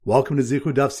Welcome to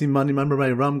Zichu Daf Siman Imam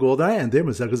Rabbi Ram Goldai and their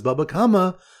Maseches Bava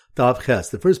Kamma, Daf Ches.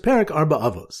 The first parak, Arba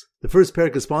Avos. The first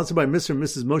parak is sponsored by Mr. and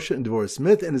Mrs. Moshe and Devorah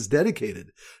Smith and is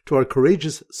dedicated to our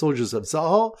courageous soldiers of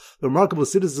Tzahal, the remarkable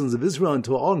citizens of Israel, and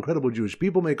to all incredible Jewish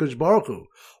people. May Kosh Baruch Hu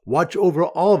watch over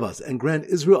all of us and grant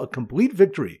Israel a complete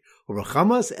victory over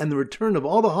Hamas and the return of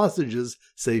all the hostages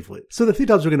safely. So the three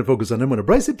topics we're going to focus on them. When a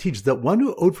Brisa teaches that one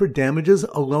who owed for damages,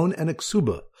 a loan, and a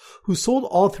ksuba, who sold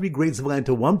all three grades of land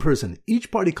to one person,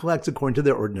 each party collects according to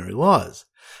their ordinary laws.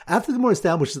 After the Gemara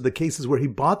establishes the cases where he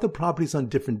bought the properties on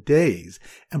different days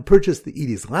and purchased the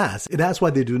edis last, it asks why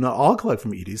they do not all collect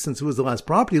from edis, since it was the last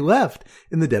property left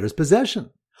in the debtor's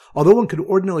possession. Although one could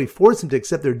ordinarily force him to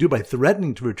accept their due by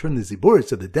threatening to return the ziburis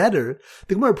to the debtor,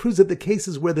 the Gemara proves that the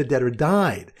cases where the debtor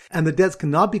died, and the debts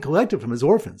cannot be collected from his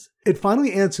orphans. It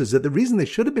finally answers that the reason they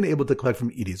should have been able to collect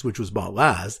from edis, which was bought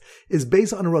last, is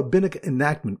based on a rabbinic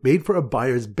enactment made for a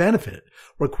buyer's benefit,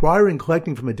 requiring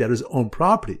collecting from a debtor's own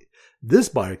property. This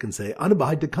buyer can say, I do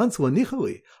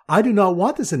not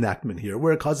want this enactment here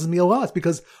where it causes me a loss,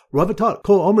 because anyone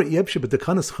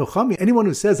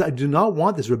who says, I do not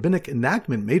want this rabbinic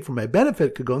enactment made for my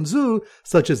benefit,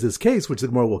 such as this case, which the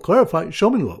Gemara will clarify,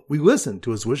 we listen to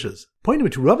his wishes. Point number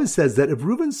two, Rava says that if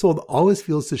Reuben sold all his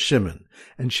fields to Shimon,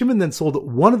 and Shimon then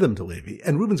sold one of them to Levi,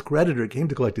 and Reuben's creditor came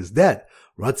to collect his debt,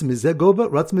 if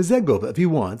he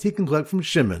wants, he can collect from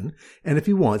Shimon, and if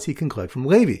he wants, he can collect from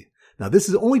Levi. Now, this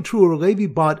is only true where Levi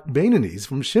bought Beinanis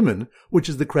from Shimon, which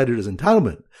is the creditor's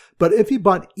entitlement. But if he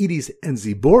bought Edis and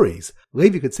Ziboris,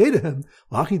 Levi could say to him,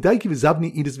 this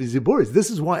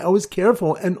is why I was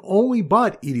careful and only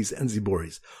bought Edis and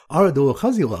Ziboris,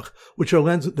 which are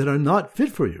lands that are not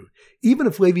fit for you. Even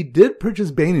if Levi did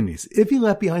purchase Beinanis, if he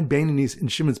left behind Beinanis in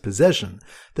Shimon's possession,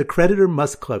 the creditor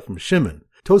must collect from Shimon.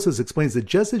 Tosas explains that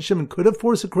just as Shimon could have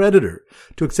forced a creditor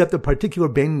to accept a particular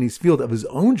Beinanis field of his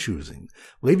own choosing,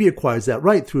 Levi acquires that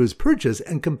right through his purchase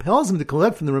and compels him to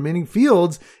collect from the remaining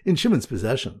fields in Shimon's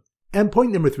possession. And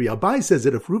point number three, Abai says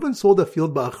that if Reuben sold a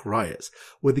field ba'achrayas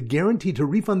with a guarantee to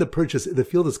refund the purchase if the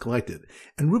field is collected,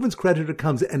 and Reuben's creditor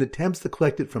comes and attempts to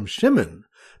collect it from Shimon,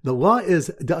 the law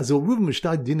is that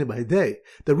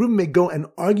Reuben may go and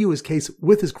argue his case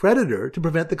with his creditor to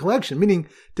prevent the collection, meaning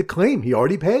to claim he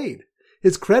already paid.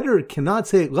 His creditor cannot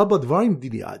say, you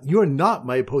are not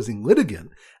my opposing litigant,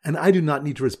 and I do not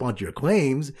need to respond to your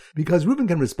claims, because Reuben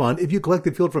can respond, if you collect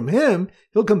the field from him,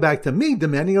 he'll come back to me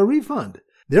demanding a refund.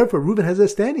 Therefore, Reuben has a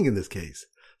standing in this case.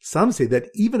 Some say that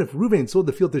even if Reuben sold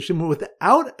the field to Shimon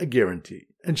without a guarantee,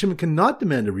 and Shimon cannot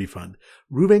demand a refund,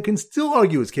 Reuben can still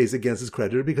argue his case against his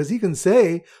creditor, because he can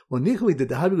say, I don't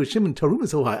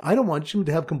want Shimon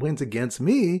to have complaints against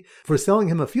me for selling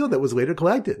him a field that was later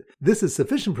collected. This is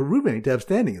sufficient for Reuben to have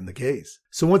standing in the case.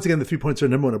 So once again, the 3 points are: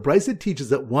 number one, a Brisa teaches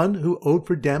that one who owed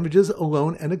for damages, a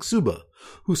loan, and a ksuba,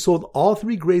 who sold all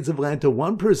three grades of land to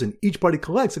one person, each party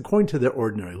collects according to their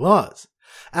ordinary laws.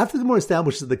 After the Gemara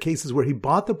establishes the cases where he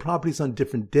bought the properties on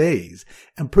different days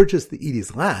and purchased the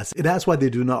edis last, it asks why they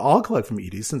do not all collect from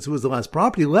edis, since it was the last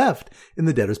property left in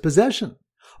the debtor's possession.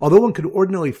 Although one could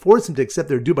ordinarily force him to accept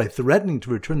their due by threatening to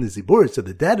return the ziburis to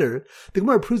the debtor, the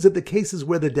Gemara proves that the cases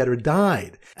where the debtor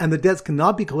died, and the debts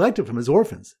cannot be collected from his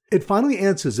orphans. It finally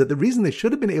answers that the reason they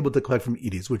should have been able to collect from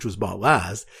edis, which was bought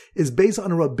last, is based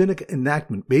on a rabbinic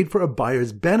enactment made for a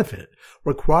buyer's benefit,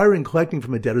 requiring collecting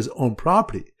from a debtor's own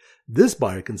property. This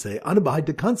buyer can say, I do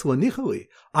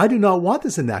not want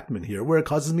this enactment here where it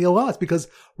causes me a loss, because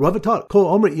anyone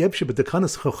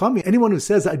who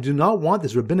says, I do not want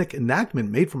this rabbinic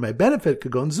enactment made for my benefit,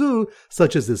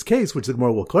 such as this case, which the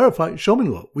Gemara will clarify,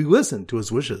 we listen to his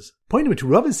wishes. Point number two,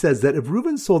 Rava says that if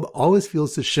Reuben sold all his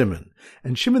fields to Shimon,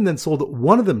 and Shimon then sold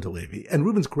one of them to Levi, and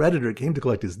Reuben's creditor came to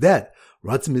collect his debt,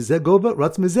 if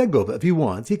he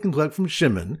wants, he can collect from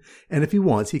Shimon, and if he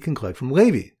wants, he can collect from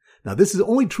Levi. Now, this is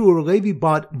only true where Levi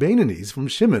bought Beinanis from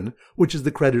Shimon, which is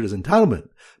the creditor's entitlement.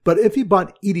 But if he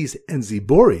bought Edis and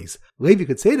Ziboris, Levi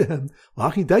could say to him,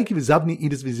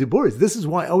 this is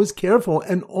why I was careful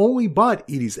and only bought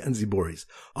Edis and Ziboris,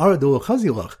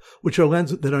 which are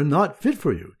lands that are not fit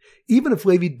for you. Even if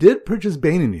Levi did purchase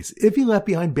Beinanis, if he left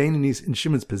behind Beinanis in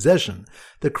Shimon's possession,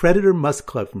 the creditor must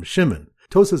collect from Shimon.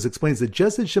 Tosas explains that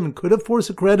just as Shimon could have forced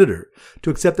a creditor to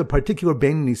accept a particular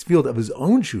Beinanis field of his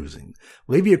own choosing,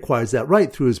 Levi acquires that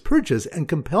right through his purchase and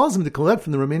compels him to collect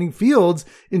from the remaining fields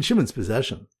in Shimon's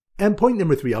possession. And point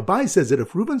number three, Abai says that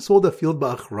if Reuben sold a field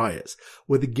ba'achrayas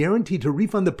with a guarantee to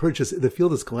refund the purchase if the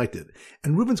field is collected,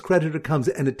 and Reuben's creditor comes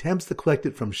and attempts to collect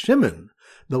it from Shimon,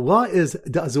 the law is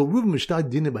that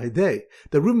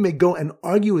Reuben may go and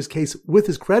argue his case with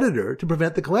his creditor to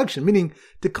prevent the collection, meaning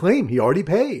to claim he already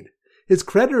paid. His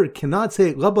creditor cannot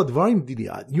say, Laba Dvarim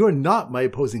Didiyat, you are not my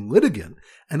opposing litigant,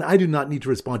 and I do not need to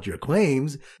respond to your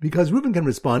claims, because Reuben can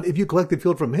respond, if you collect the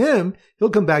field from him, he'll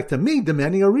come back to me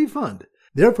demanding a refund.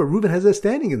 Therefore, Reuben has a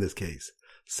standing in this case.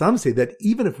 Some say that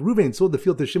even if Reuven sold the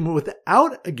field to Shimon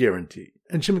without a guarantee,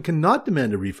 and Shimon cannot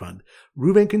demand a refund,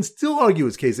 Reuven can still argue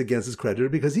his case against his creditor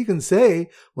because he can say,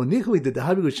 well, Nichli did the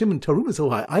Havi with Shimon Tarum so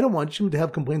high, I don't want Shimon to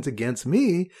have complaints against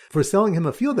me for selling him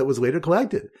a field that was later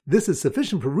collected. This is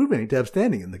sufficient for Reuven to have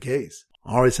standing in the case.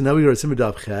 Alright, so now we are at Siman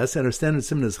Daf Ches, and our standard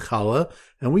Siman is Chala,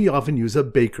 and we often use a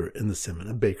baker in the Siman,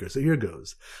 a baker. So here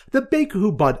goes. The baker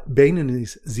who bought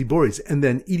Benini's Ziboris and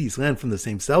then Edie's land from the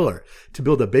same seller to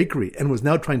build a bakery and was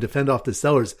now trying to fend off the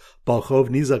seller's Balchov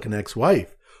Nizak and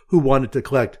ex-wife, who wanted to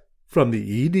collect from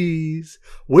the Edis.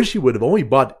 Wish he would have only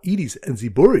bought Edis and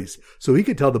Ziboris so he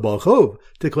could tell the Balchov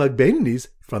to collect Benini's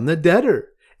from the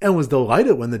debtor, and was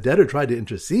delighted when the debtor tried to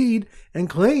intercede and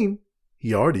claim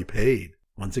he already paid.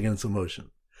 Once again, slow motion.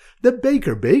 The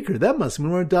baker, that must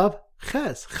mean we're Daf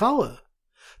Ches, Chala.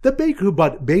 The baker who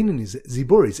bought Benini's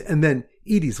Ziboris and then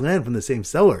Edie's land from the same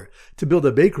seller to build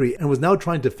a bakery and was now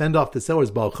trying to fend off the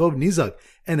seller's Balchov Nizak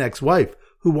and ex-wife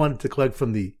who wanted to collect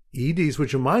from the Edis,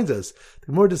 which reminds us, the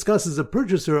Gemara discusses a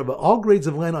purchaser of all grades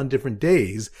of land on different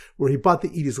days, where he bought the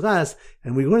Edis last,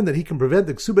 and we learned that he can prevent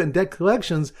the Ksuba and debt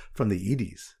collections from the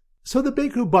Edis. So the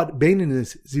baker who bought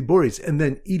Benini's Ziboris and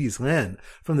then Edie's land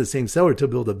from the same seller to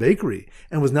build a bakery,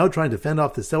 and was now trying to fend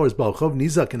off the seller's Balchov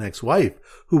Nizak and ex-wife,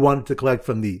 who wanted to collect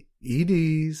from the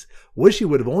Edis, wish he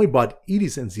would have only bought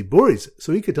Edis and Ziboris,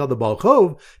 so he could tell the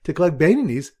Balchov to collect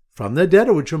Benini's from the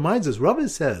debtor, which reminds us, Rava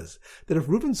says that if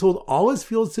Reuben sold all his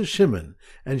fields to Shimon,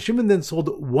 and Shimon then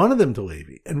sold one of them to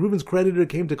Levi, and Reuben's creditor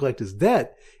came to collect his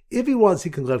debt, if he wants, he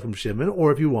can collect from Shimon,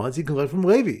 or if he wants, he can collect from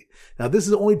Levi. Now, this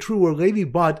is only true where Levi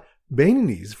bought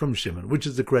Benini's from Shimon, which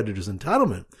is the creditor's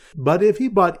entitlement. But if he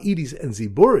bought Edis and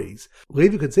Ziboris,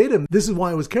 Levi could say to him, this is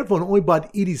why I was careful and only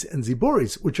bought Edis and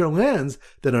Ziboris, which are lands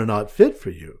that are not fit for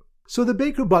you. So the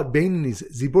baker bought Benini's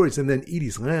Ziboris and then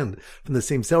Edie's land from the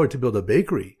same seller to build a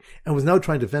bakery, and was now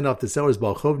trying to fend off the seller's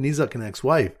Balchov Nizak and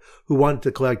ex-wife, who wanted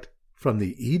to collect from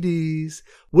the Edis,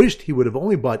 wished he would have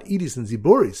only bought Edis and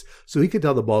Ziboris, so he could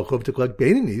tell the Balchov to collect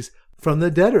Benini's from the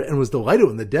debtor, and was delighted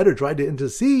when the debtor tried to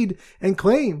intercede and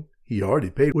claim he already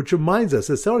paid. Which reminds us,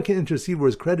 the seller can intercede where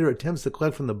his creditor attempts to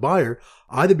collect from the buyer,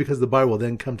 either because the buyer will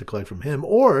then come to collect from him,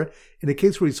 or in a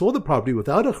case where he sold the property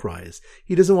without a chrayas,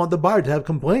 he doesn't want the buyer to have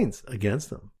complaints against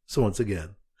them. So once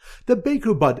again, the baker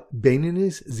who bought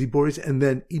Benini's, Ziboris, and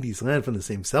then Edie's land from the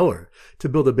same seller to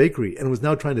build a bakery, and was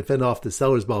now trying to fend off the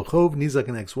seller's Balchov, Nizak,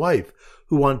 and ex-wife,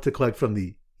 who wanted to collect from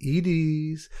the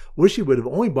Edis, wish he would have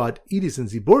only bought Edis and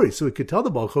Ziboris, so he could tell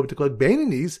the Balchov to collect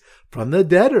Benini's from the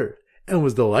debtor, and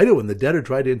was delighted when the debtor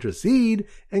tried to intercede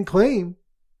and claim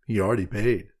he already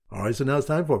paid. Alright, so now it's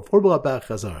time for Forbalat Bach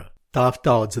Chazara. Daf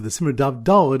Daled, so the Simmer Daf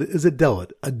Daled is a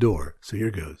delit, a door. So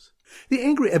here goes. The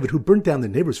angry Eved who burnt down the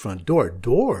neighbor's front door,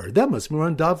 that must be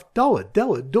on Daf Daled,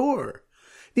 delit, door.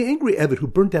 The angry Eved who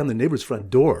burnt down the neighbor's front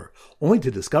door, only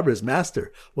to discover his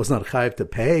master was not chayav to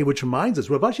pay, which reminds us,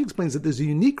 Rav Ashi explains that there's a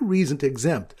unique reason to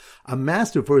exempt a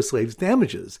master for a slave's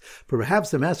damages.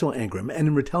 Perhaps the master will anger him, and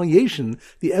in retaliation,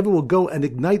 the Eved will go and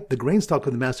ignite the grain stock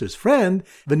of the master's friend,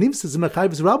 and it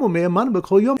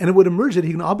would emerge that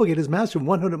he can obligate his master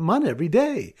 100 mana every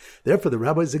day. Therefore, the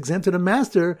rabbis exempted a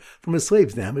master from a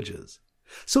slave's damages.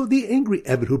 So the angry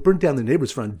Eved who burnt down the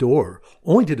neighbor's front door,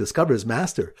 only to discover his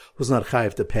master was not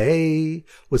chayav to pay,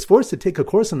 was forced to take a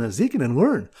course on Azikin and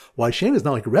learn why Shane is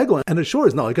not like Regel and a shore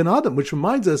is not like an Adam, which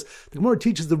reminds us the Gemara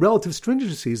teaches the relative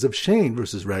stringencies of Shane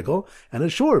versus Regel and a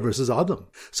shore versus Adam.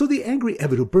 So the angry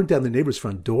Eved who burnt down the neighbor's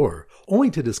front door,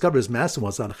 only to discover his master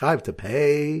was not chayav to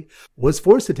pay, was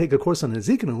forced to take a course on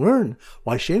Azikin and learn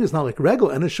why Shane is not like Regel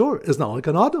and a shore is not like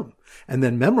an Adam, and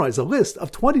then memorize a list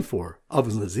of 24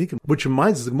 Avos and Azikin, which reminds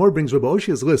us the Gemara brings Rabbi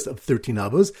Oshia's list of 13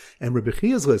 Avos and Rabbi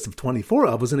Chia's list of 24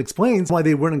 Avos and explains why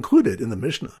they weren't included in the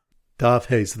Mishnah. Daf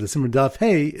Hey, so the Simmer Daf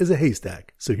Hey is a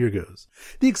haystack. So here goes.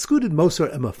 The excluded Moser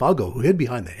and Mafago who hid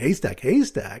behind the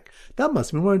haystack, that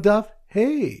must mean we're in Daf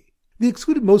Hey. The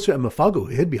excluded Moser and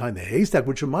Mafago hid behind the haystack,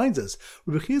 which reminds us,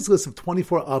 Rabbi Chia's list of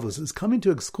 24 avos is coming to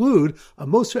exclude a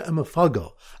Moser and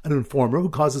Mafago, an informer who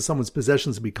causes someone's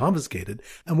possessions to be confiscated,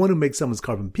 and one who makes someone's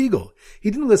carbon pigel.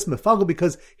 He didn't list Mafago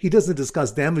because he doesn't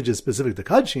discuss damages specific to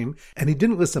Kadshim, and he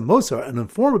didn't list a Moser, an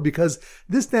informer, because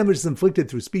this damage is inflicted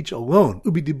through speech alone,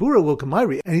 Ubi Dibura lo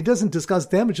Kamairi, and he doesn't discuss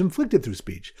damage inflicted through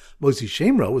speech. Mosi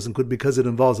Shemra was included because it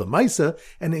involves a Maisa,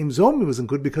 and Aim Zomi was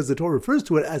included because the Torah refers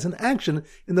to it as an action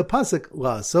in the Pasuk pasuk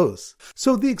la'asos.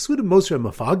 So the excluded Moser and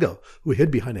Mafagel, who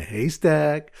hid behind a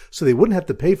haystack, so they wouldn't have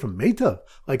to pay from Meitav,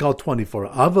 like all 24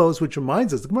 avos, which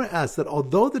reminds us, the Gemara asks that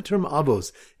although the term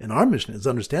avos in our Mishnah is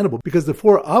understandable, because the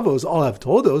 4 avos all have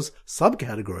toldos,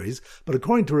 subcategories, but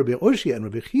according to Rabbi Oshia and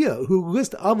Rabbi Chia, who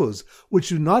list avos which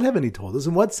do not have any toldos,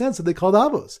 in what sense are they called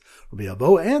avos? Rabbi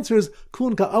Abo answers,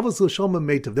 Kulun ka avos l'shalma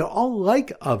Meitav. They're all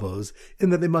like avos in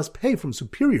that they must pay from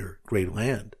superior great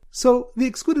land. So the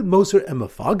excluded Moser and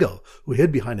Mafagel, who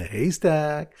hid behind a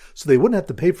haystack, so they wouldn't have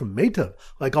to pay from Meitav,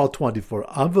 like all 24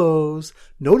 avos.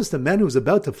 Notice the man who was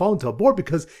about to fall into a bore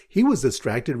because he was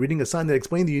distracted reading a sign that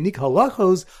explained the unique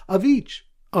halachos of each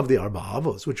of the Arba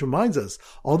Avos, which reminds us,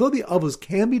 although the Avos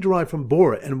can be derived from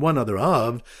Bor and one other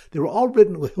Av, they were all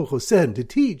written L'Hilchosen to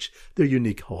teach their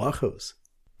unique halachos.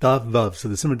 Dav Vav, so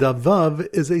the Simmer Dav Vav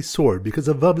is a sword, because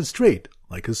a Vav is straight,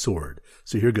 like a sword.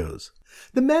 So here goes.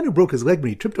 The man who broke his leg when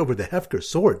he tripped over the Hefker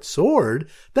sword,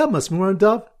 that must be on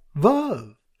Dav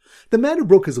Vav. The man who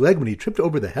broke his leg when he tripped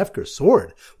over the Hefker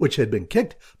sword, which had been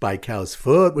kicked by a cow's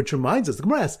foot, which reminds us, the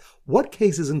Gemara asks, what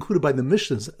case is included by the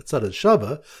Mishnah's Tzad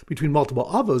Shava between multiple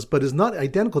avos, but is not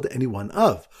identical to any one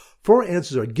of? 4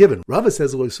 answers are given. Rava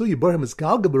says, it's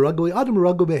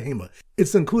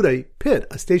to include a pit,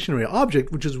 a stationary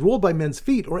object, which is rolled by men's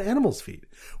feet or animals' feet.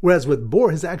 Whereas with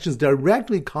Bor, his actions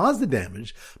directly caused the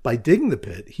damage by digging the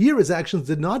pit. Here, his actions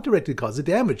did not directly cause the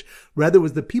damage. Rather, it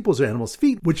was the people's or animals'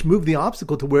 feet which moved the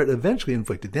obstacle to where it eventually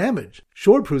inflicted damage.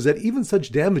 Shor proves that even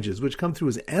such damages which come through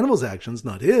his animal's actions,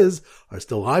 not his, are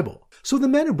still liable. So the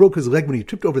man who broke his leg when he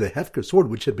tripped over the Hefker sword,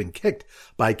 which had been kicked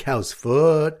by a cow's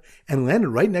foot, and landed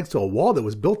right next to a wall that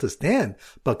was built to stand,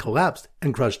 but collapsed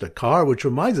and crushed a car, which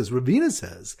reminds us, Ravina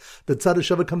says, that Tzad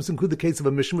Shava comes to include the case of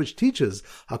a mission which teaches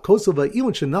a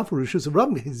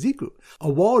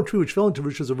wall or tree which fell into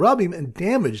Rishus of Rabim and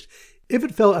damaged. If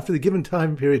it fell after the given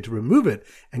time period to remove it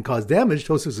and caused damage,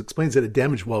 Tosfos explains that it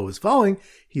damaged while it was falling,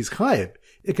 he's chayiv.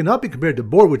 It cannot be compared to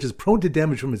Bor, which is prone to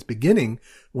damage from its beginning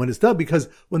when it's done, because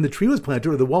when the tree was planted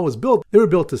or the wall was built, they were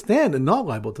built to stand and not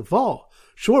liable to fall.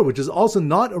 Shor, which is also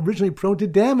not originally prone to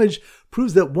damage,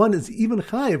 proves that one is even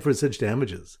chayiv for such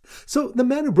damages. So the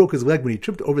man who broke his leg when he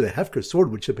tripped over the Hefker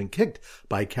sword, which had been kicked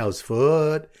by a cow's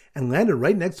foot, and landed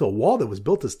right next to a wall that was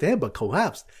built to stand but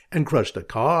collapsed and crushed a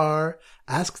car,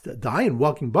 asked a Dayan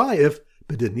walking by if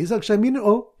B'din Shaminan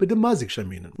or B'din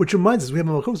Shaminan. Which reminds us we have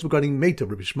a makom regarding Meitav.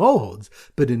 Rabbi Shmuel holds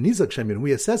B'din Shaminan.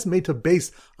 We assess Meitav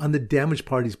based on the damaged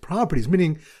party's properties,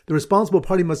 meaning the responsible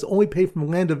party must only pay from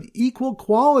land of equal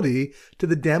quality to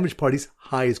the damaged party's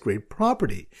highest grade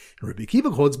property. And Rabbi Kiva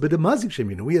holds B'din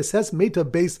Shaminan. We assess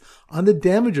Meitav based on the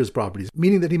damager's properties,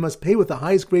 meaning that he must pay with the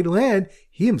highest grade land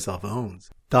he himself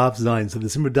owns. Dav Zayin. So the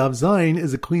Simmer Dav Zayin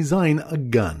is a Kli Zayin, a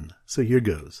gun. So here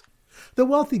goes. The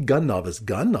wealthy gun novice,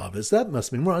 that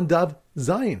must mean we're on Dav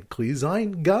Zayin, Kli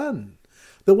Zayin, gun.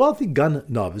 The wealthy gun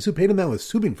novice who paid a man with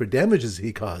subin for damages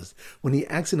he caused when he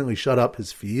accidentally shut up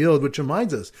his field, which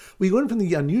reminds us, we learn from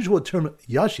the unusual term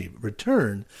yashiv,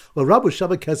 return, l'rabu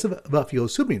shava kesef v'afil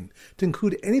subin, to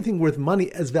include anything worth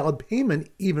money as valid payment,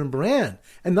 even brand,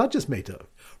 and not just meitav.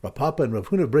 Rav Papa and Rav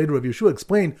Huna Breda Rav Yeshua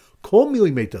explain, Kol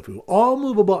mili meitafu, all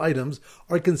movable items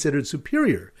are considered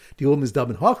superior. Diol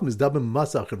mizdabin hachim mizdabin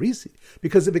masa acharisi,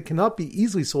 because if it cannot be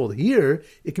easily sold here,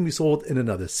 it can be sold in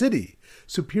another city.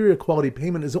 Superior quality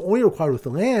payment is only required with the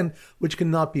land which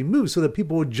cannot be moved so that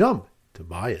people would jump to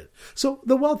buy it. So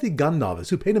the wealthy gun novice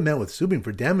who paid a man with subin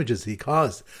for damages he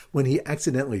caused when he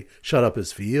accidentally shut up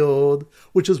his field,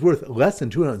 which was worth less than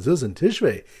 200 zuz in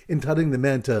Tishrei, entitling the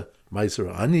man to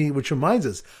Meiser Ani, which reminds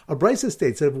us, a Brisa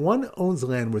states that if one owns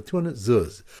land worth 200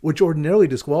 zuz, which ordinarily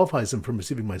disqualifies him from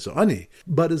receiving Meiser Ani,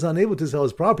 but is unable to sell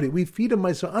his property, we feed him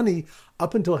Meiser Ani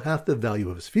up until half the value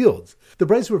of his fields. The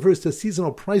Brisa refers to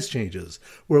seasonal price changes,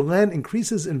 where land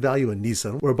increases in value in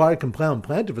Nisan, where a buyer can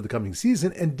plant it for the coming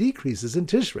season, and decreases in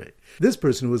Tishrei. This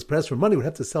person who is pressed for money would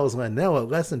have to sell his land now at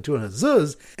less than 200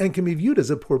 zuz, and can be viewed as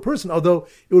a poor person, although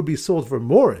it would be sold for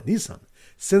more in Nisan.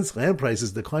 Since land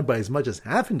prices declined by as much as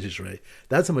half in Tishrei,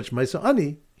 that's how much Meiser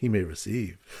Ani he may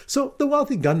receive. So the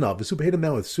wealthy gun novice who paid a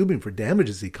man with subin for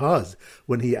damages he caused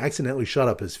when he accidentally shot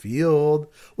up his field,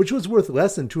 which was worth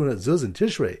less than 200 zuz in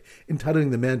Tishrei,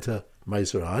 entitling the man to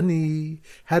Meiser Ani,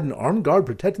 had an armed guard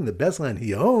protecting the best land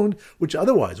he owned, which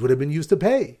otherwise would have been used to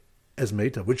pay as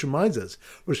meitav, which reminds us,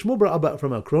 Rosh Shmuel bar Abba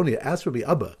from Akronia asked Rabbi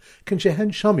Abba, can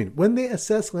shehen shamin, when they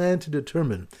assess land to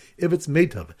determine if it's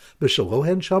meitav, b'shalo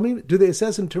hen shamin, do they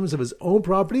assess in terms of his own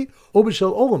property, or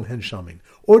b'shal olam hen shamin,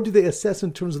 or do they assess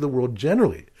in terms of the world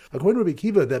generally? According to Rabbi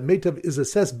Kiva, that Meitav is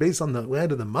assessed based on the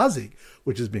land of the Mazik,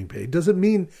 which is being paid. Does it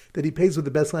mean that he pays with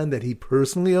the best land that he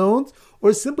personally owns,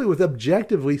 or simply with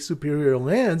objectively superior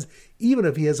lands, even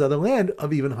if he has other land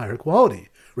of even higher quality?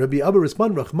 Rabbi Abba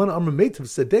responded, Rahman Amr Meitav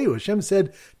Sadeu, Hashem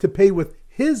said to pay with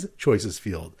his choicest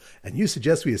field. And you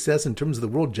suggest we assess in terms of the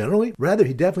world generally? Rather,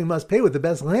 he definitely must pay with the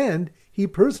best land he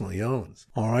personally owns.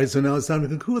 All right, so now it's time to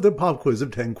conclude the pop quiz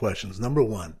of 10 questions. Number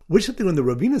 1. Which is the when the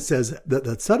Ravina says that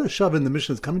the Tzad Shava in the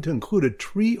Mishnah is coming to include a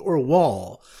tree or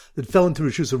wall that fell into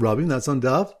Rishus Rabim? That's on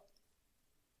Daf.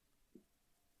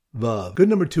 Vav. Good.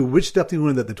 Number 2. Which step do you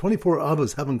learn that the 24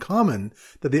 Avos have in common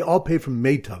that they all pay from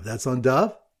Meitav? That's on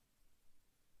Daf.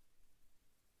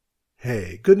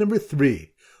 Hey. Good. Number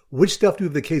 3. Which stuff do we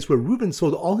have the case where Reuben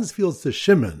sold all his fields to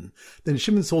Shimon, then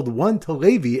Shimon sold one to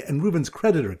Levi, and Reuben's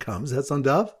creditor comes? That's on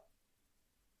Daf.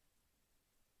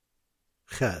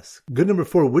 Ches. Good. Number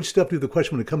 4. Which stuff do we have the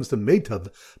question when it comes to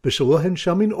Meitav, B'shalo hen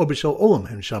shamin or B'shal olam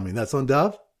hen shamin? That's on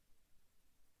Daf.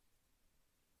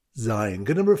 Zayin.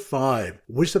 Good. Number 5.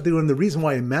 Which stuff do we learn the reason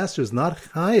why a master is not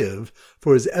chayev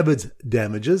for his eved's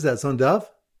damages? That's on Daf.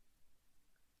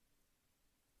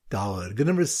 Daled. Good.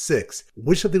 Number 6.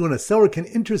 Which of the when a seller can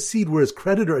intercede where his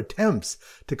creditor attempts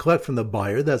to collect from the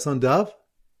buyer? That's on Daf.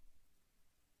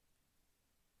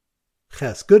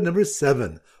 Ches. Good. Number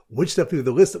 7. Which step through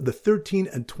the list of the 13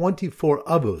 and 24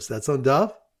 avos? That's on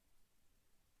Daf.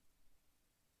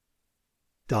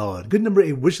 Daled. Good. Number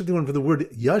 8. Which of the one for the word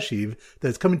yashiv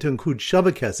that's coming to include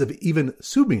shavakes of even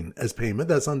subin as payment?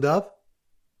 That's on Daf.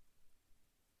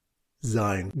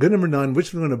 Zayin. Good. Number 9.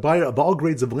 Which when a buyer of all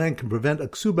grades of land can prevent a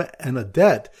ksuba and a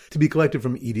debt to be collected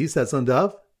from edis? That's on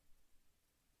Daf.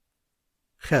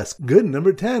 Ches. Good.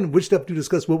 Number 10. Which step do you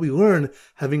discuss what we learn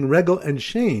having regel and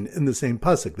shane in the same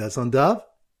pasuk? That's on Daf.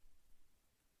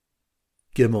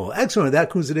 Gimel. Excellent. That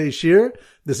concludes today's shir.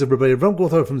 This is Rabbi Avram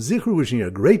Goldhar from Zichru wishing you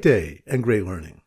a great day and great learning.